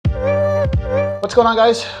What's going on,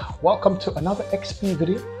 guys? Welcome to another XP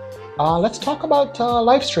video. Let's talk about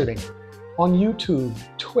live streaming on YouTube,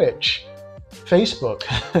 Twitch, Facebook.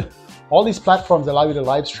 All these platforms allow you to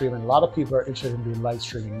live stream, and a lot of people are interested in doing live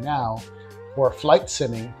streaming now for flight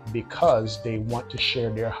simming because they want to share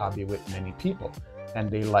their hobby with many people and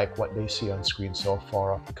they like what they see on screen so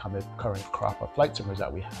far of the current crop of flight simmers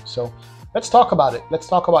that we have. So let's talk about it. Let's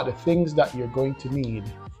talk about the things that you're going to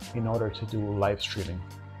need in order to do live streaming.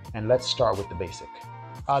 And let's start with the basic.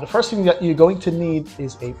 The first thing that you're going to need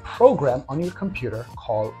is a program on your computer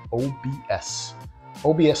called OBS.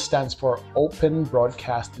 OBS stands for Open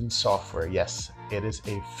Broadcasting Software. Yes, it is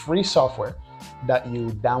a free software that you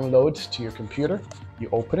download to your computer. You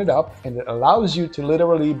open it up and it allows you to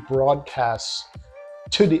literally broadcast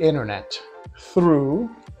to the internet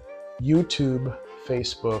through YouTube,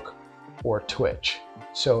 Facebook, or Twitch.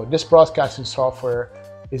 So this broadcasting software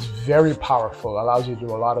is very powerful, allows you to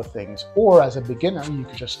do a lot of things. Or as a beginner, you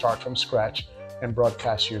could just start from scratch and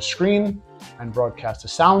broadcast your screen and broadcast the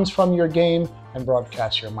sounds from your game and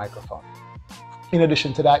broadcast your microphone. In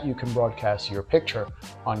addition to that, you can broadcast your picture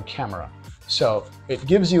on camera. So it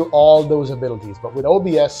gives you all those abilities, but with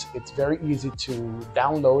OBS, it's very easy to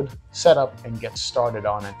download, set up, and get started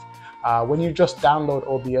on it. When you just download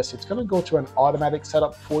OBS, it's gonna go through an automatic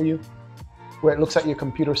setup for you, where it looks at your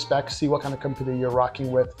computer specs, see what kind of computer you're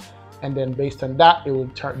rocking with, and then based on that, it will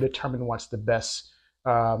determine what's the best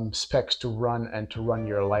specs to run and to run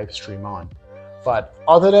your live stream on. But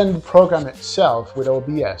other than the program itself with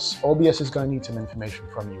OBS, OBS is going to need some information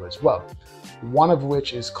from you as well. One of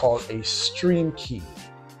which is called a stream key.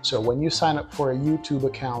 So when you sign up for a YouTube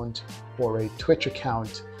account or a Twitch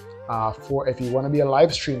account, if you want to be a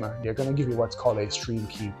live streamer, they're going to give you what's called a stream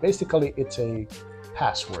key. Basically, it's a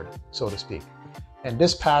password, so to speak. And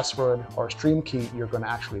this password or stream key, you're going to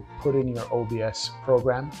actually put in your OBS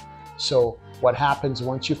program. So what happens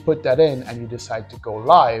once you put that in and you decide to go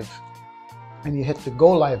live, and you hit the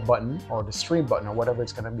go live button or the stream button or whatever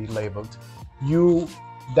it's going to be labeled,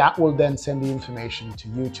 that will then send the information to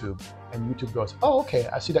YouTube, and YouTube goes, oh, okay,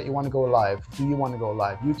 I see that you want to go live. Do you want to go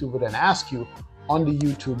live? YouTube will then ask you on the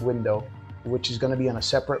YouTube window, which is going to be on a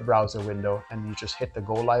separate browser window, and you just hit the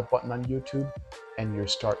go live button on YouTube and you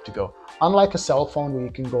start to go. Unlike a cell phone where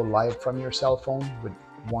you can go live from your cell phone with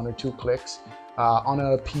 1 or 2 clicks, on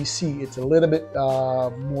a PC, it's a little bit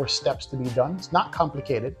more steps to be done. It's not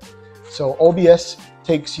complicated. So OBS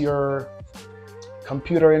takes your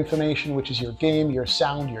computer information, which is your game, your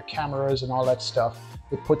sound, your cameras, and all that stuff.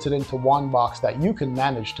 It puts it into one box that you can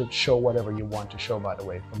manage to show whatever you want to show, by the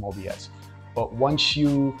way, from OBS. But once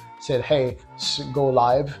you said, hey, go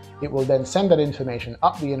live, it will then send that information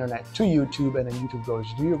up the internet to YouTube, and then YouTube goes,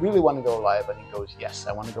 do you really want to go live? And he goes, yes,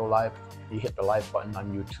 I want to go live. You hit the live button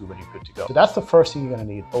on YouTube and you're good to go. So that's the first thing you're going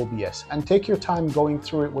to need, OBS. And take your time going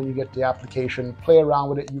through it when you get the application, play around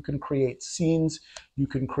with it. You can create scenes, you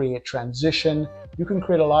can create transition, you can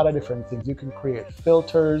create a lot of different things. You can create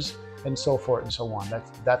filters and so forth and so on.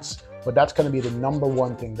 That's going to be the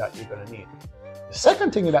 #1 thing that you're going to need. The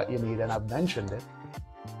second thing that you need, and I've mentioned it,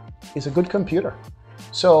 is a good computer.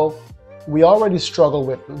 So we already struggle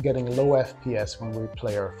with getting low FPS when we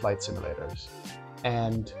play our flight simulators.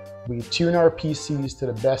 And we tune our PCs to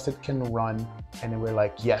the best it can run, and then we're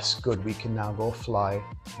like, yes, good, we can now go fly,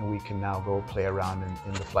 and we can now go play around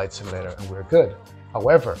in the flight simulator, and we're good.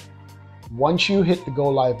 However, once you hit the go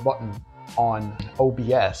live button on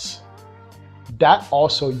OBS, that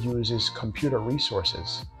also uses computer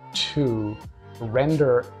resources to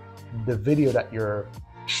render the video that you're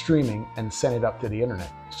streaming and send it up to the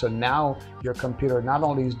internet. So now your computer not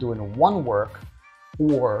only is doing one work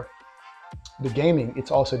for the gaming, it's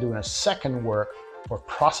also doing a second work for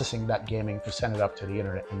processing that gaming to send it up to the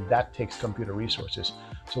internet, and that takes computer resources.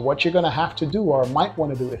 So what you're going to have to do, or might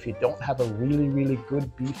want to do if you don't have a really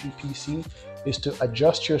good beefy PC, is to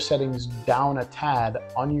adjust your settings down a tad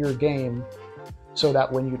on your game so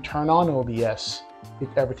that when you turn on OBS,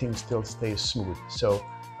 everything still stays smooth. So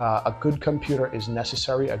a good computer is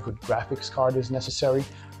necessary, a good graphics card is necessary.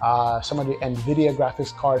 Some of the NVIDIA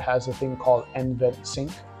graphics card has a thing called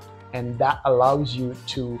NVENC, and that allows you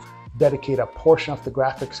to dedicate a portion of the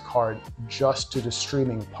graphics card just to the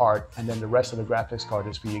streaming part, and then the rest of the graphics card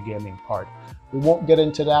is for your gaming part. We won't get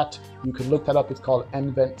into that. You can look that up. It's called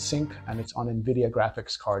NVENC, and it's on NVIDIA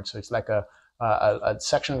graphics card. So it's like a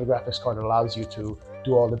section of the graphics card that allows you to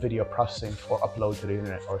do all the video processing for upload to the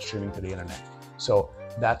internet or streaming to the internet. So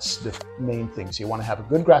that's the main thing. So you want to have a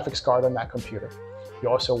good graphics card on that computer. You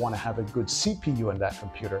also want to have a good CPU on that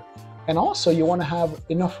computer. And also you want to have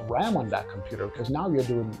enough RAM on that computer, because now you're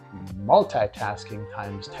doing multitasking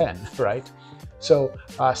times 10, right? So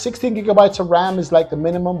 16 gigabytes of RAM is like the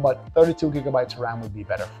minimum, but 32 gigabytes of RAM would be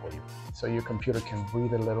better for you. So your computer can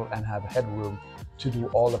breathe a little and have headroom to do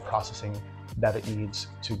all the processing that it needs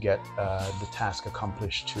to get the task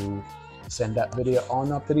accomplished to send that video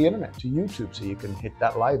on up to the internet, to YouTube, so you can hit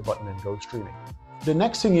that live button and go streaming. The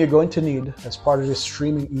next thing you're going to need as part of this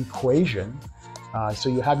streaming equation, so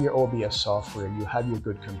you have your OBS software, you have your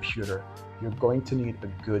good computer, you're going to need a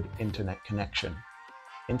good internet connection.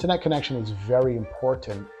 Internet connection is very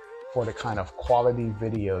important for the kind of quality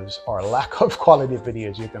videos or lack of quality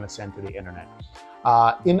videos you're going to send to the internet.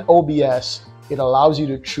 In OBS, it allows you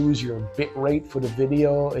to choose your bit rate for the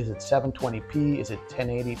video. Is it 720p? Is it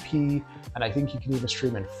 1080p? And I think you can even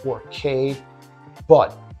stream in 4K.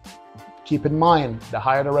 But keep in mind, the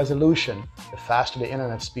higher the resolution, the faster the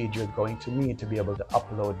internet speed you're going to need to be able to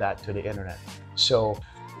upload that to the internet. So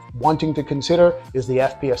one thing to consider is the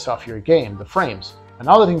FPS of your game, the frames.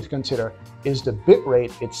 Another thing to consider is the bit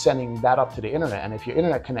rate it's sending that up to the internet. And if your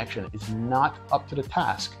internet connection is not up to the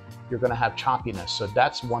task, you're going to have choppiness. So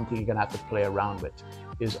that's one thing you're going to have to play around with,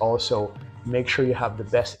 is also make sure you have the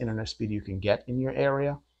best internet speed you can get in your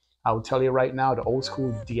area. I will tell you right now, the old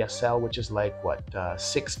school DSL, which is like what,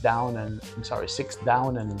 6 down and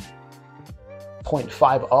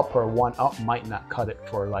 0.5 up or 1 up, might not cut it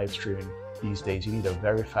for live streaming these days. You need a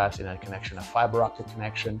very fast internet connection, a fiber optic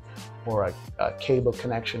connection or a cable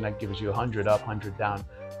connection that gives you 100 up, 100 down.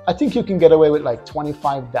 I think you can get away with like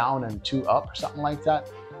 25 down and 2 up or something like that,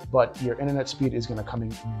 but your internet speed is going to come in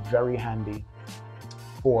very handy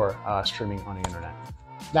for streaming on the internet.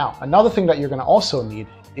 Now, another thing that you're going to also need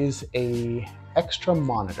is a extra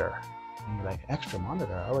monitor. And you're like, extra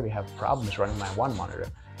monitor? I already have problems running my one monitor.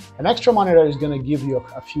 An extra monitor is going to give you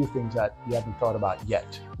a few things that you haven't thought about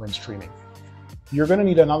yet when streaming. You're going to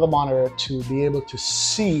need another monitor to be able to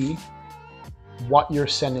see what you're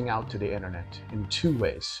sending out to the internet in 2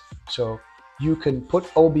 ways. So you can put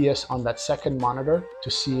OBS on that second monitor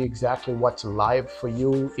to see exactly what's live for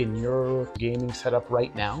you in your gaming setup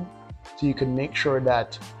right now. So you can make sure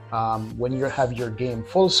that when you have your game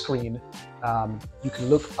full screen, you can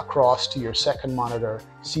look across to your second monitor,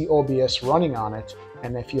 see OBS running on it,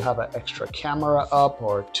 and if you have an extra camera up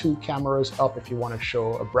or 2 cameras up, if you want to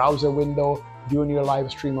show a browser window during your live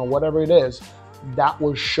stream or whatever it is, that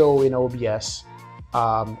will show in OBS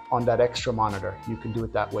on that extra monitor. You can do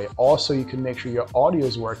it that way. Also, you can make sure your audio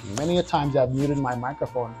is working. Many a times I've muted my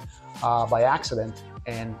microphone by accident,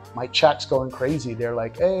 and my chat's going crazy. They're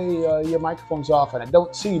like, hey, your microphone's off, and I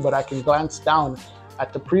don't see, but I can glance down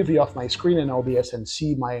at the preview of my screen in OBS and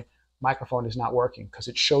see my microphone is not working, because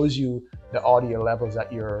it shows you the audio levels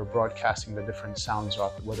that you're broadcasting the different sounds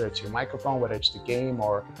off, whether it's your microphone, whether it's the game,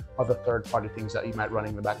 or other third-party things that you might run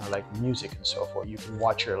in the background, like music and so forth. You can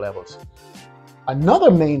watch your levels. Another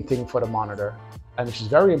main thing for the monitor, and which is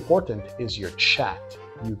very important, is your chat.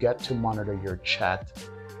 You get to monitor your chat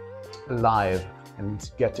live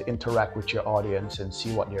and get to interact with your audience and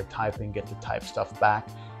see what they're typing, get to type stuff back,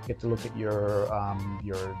 get to look at your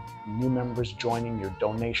new members joining, your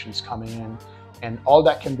donations coming in, and all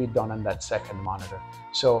that can be done on that second monitor.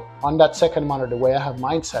 So on that second monitor, the way I have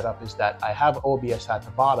mine set up is that I have OBS at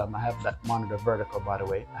the bottom. I have that monitor vertical, by the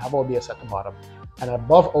way. I have OBS at the bottom, and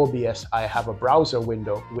above OBS, I have a browser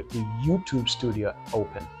window with the YouTube Studio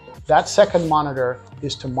open. That second monitor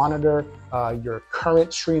is to monitor your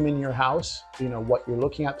current stream in your house, you know, what you're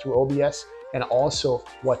looking at through OBS, and also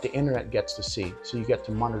what the internet gets to see. So you get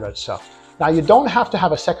to monitor that stuff. Now, you don't have to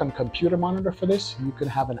have a second computer monitor for this. You can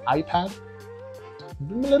have an iPad,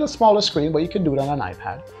 a little smaller screen, but you can do it on an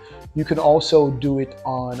iPad. You can also do it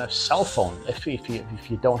on a cell phone if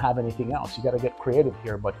you don't have anything else. You got to get creative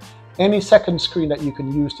here, but any second screen that you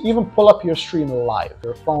can use to even pull up your stream live.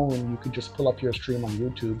 Your phone, you could just pull up your stream on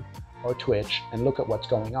YouTube or Twitch and look at what's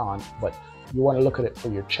going on, but you want to look at it for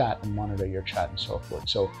your chat and monitor your chat and so forth.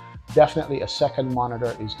 So definitely a second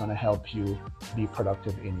monitor is going to help you be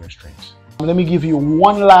productive in your streams. Let me give you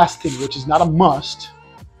one last thing, which is not a must.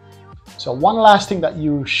 So one last thing that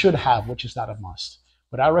you should have, which is not a must,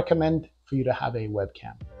 but I recommend for you to have a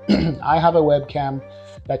webcam. I have a webcam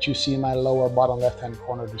that you see in my lower bottom left-hand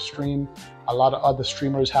corner of the stream. A lot of other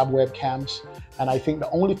streamers have webcams, and I think the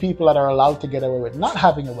only people that are allowed to get away with not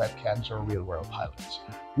having a webcam are real-world pilots.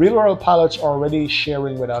 Real-world pilots are already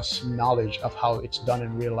sharing with us knowledge of how it's done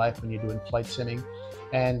in real life when you're doing flight simming.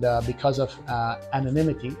 And because of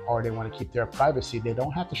anonymity, or they want to keep their privacy, they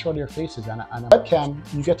don't have to show their faces. And on a webcam,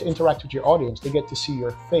 you get to interact with your audience. They get to see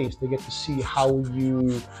your face. They get to see how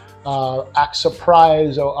you act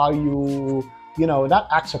surprised, or how you you know, not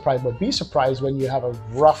act surprised, but be surprised when you have a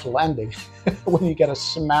rough landing, when you get a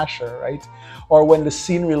smasher, right? Or when the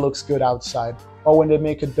scenery looks good outside, or when they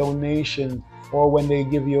make a donation, or when they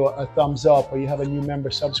give you a thumbs up, or you have a new member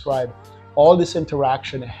subscribe. All this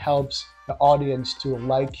interaction helps the audience to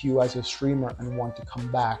like you as a streamer and want to come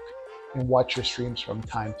back and watch your streams from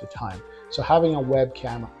time to time. So having a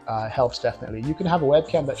webcam helps definitely. You can have a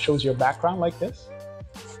webcam that shows your background like this,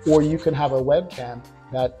 or you can have a webcam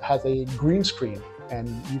that has a green screen, and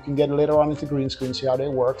you can get later on into green screen, see how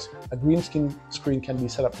that works. A green screen can be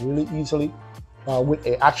set up really easily with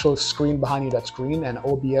an actual screen behind you that's green, and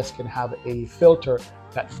OBS can have a filter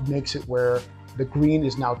that makes it where the green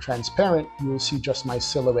is now transparent. You will see just my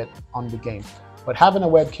silhouette on the game. But having a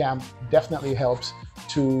webcam definitely helps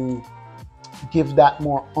to give that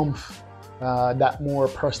more oomph, that more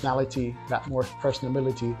personality, that more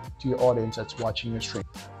personability to your audience that's watching your stream.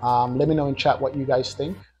 Let me know in chat what you guys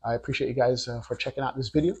think. I appreciate you guys for checking out this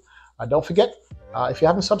video. Don't forget, if you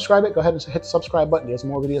haven't subscribed it, go ahead and hit the subscribe button. There's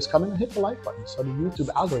more videos coming, and hit the like button so the YouTube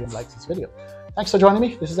algorithm likes this video. Thanks for joining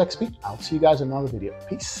me. This is XP. I'll see you guys in another video.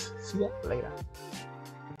 Peace. See ya later.